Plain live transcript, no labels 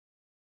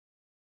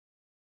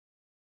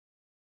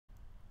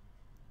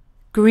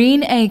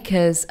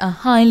Greenacres, a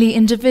highly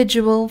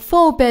individual,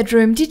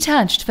 four-bedroom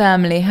detached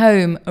family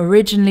home,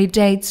 originally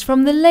dates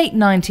from the late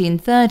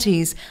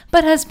 1930s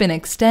but has been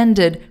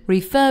extended,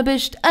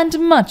 refurbished and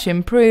much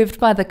improved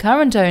by the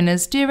current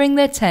owners during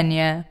their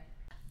tenure.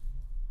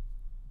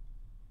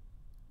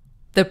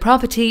 The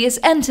property is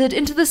entered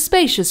into the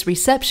spacious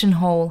reception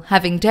hall,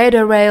 having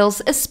dado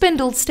rails, a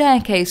spindled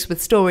staircase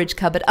with storage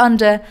cupboard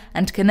under,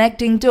 and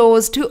connecting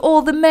doors to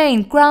all the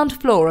main ground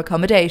floor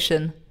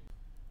accommodation.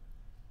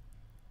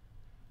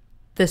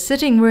 The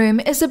sitting room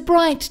is a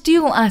bright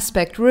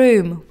dual-aspect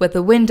room with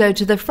a window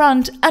to the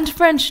front and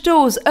French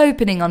doors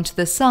opening onto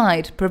the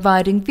side,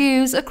 providing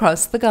views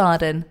across the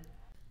garden.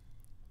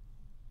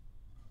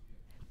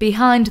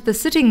 Behind the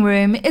sitting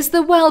room is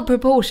the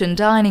well-proportioned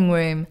dining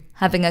room,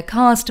 having a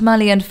cast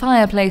mullioned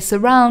fireplace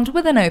around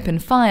with an open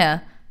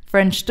fire,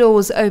 French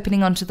doors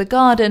opening onto the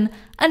garden,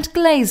 and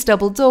glazed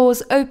double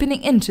doors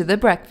opening into the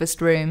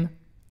breakfast room.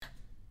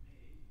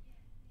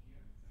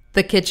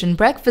 The kitchen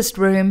breakfast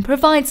room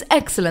provides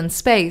excellent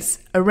space,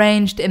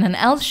 arranged in an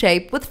L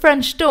shape with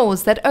French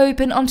doors that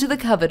open onto the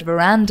covered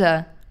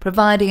veranda,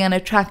 providing an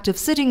attractive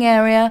sitting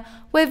area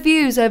where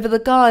views over the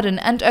garden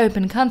and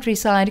open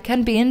countryside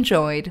can be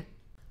enjoyed.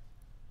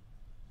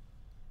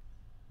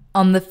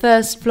 On the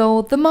first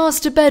floor, the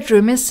master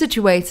bedroom is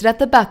situated at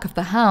the back of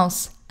the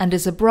house and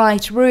is a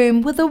bright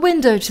room with a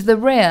window to the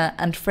rear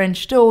and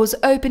French doors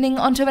opening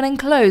onto an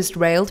enclosed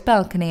railed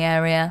balcony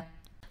area.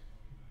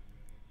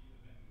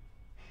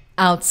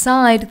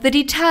 Outside, the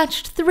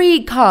detached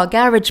three-car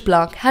garage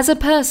block has a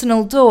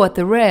personal door at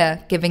the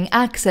rear, giving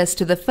access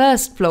to the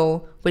first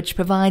floor, which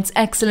provides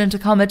excellent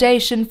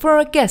accommodation for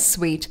a guest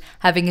suite,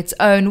 having its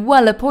own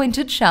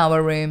well-appointed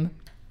shower room.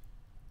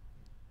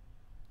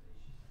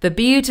 The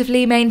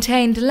beautifully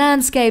maintained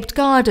landscaped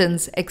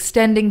gardens,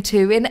 extending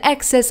to in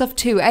excess of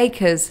 2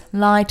 acres,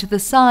 lie to the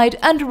side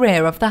and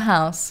rear of the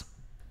house.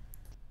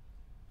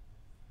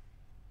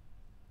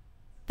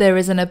 There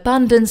is an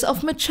abundance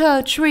of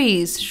mature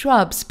trees,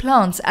 shrubs,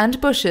 plants and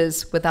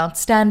bushes with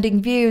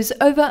outstanding views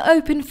over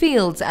open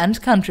fields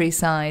and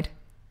countryside.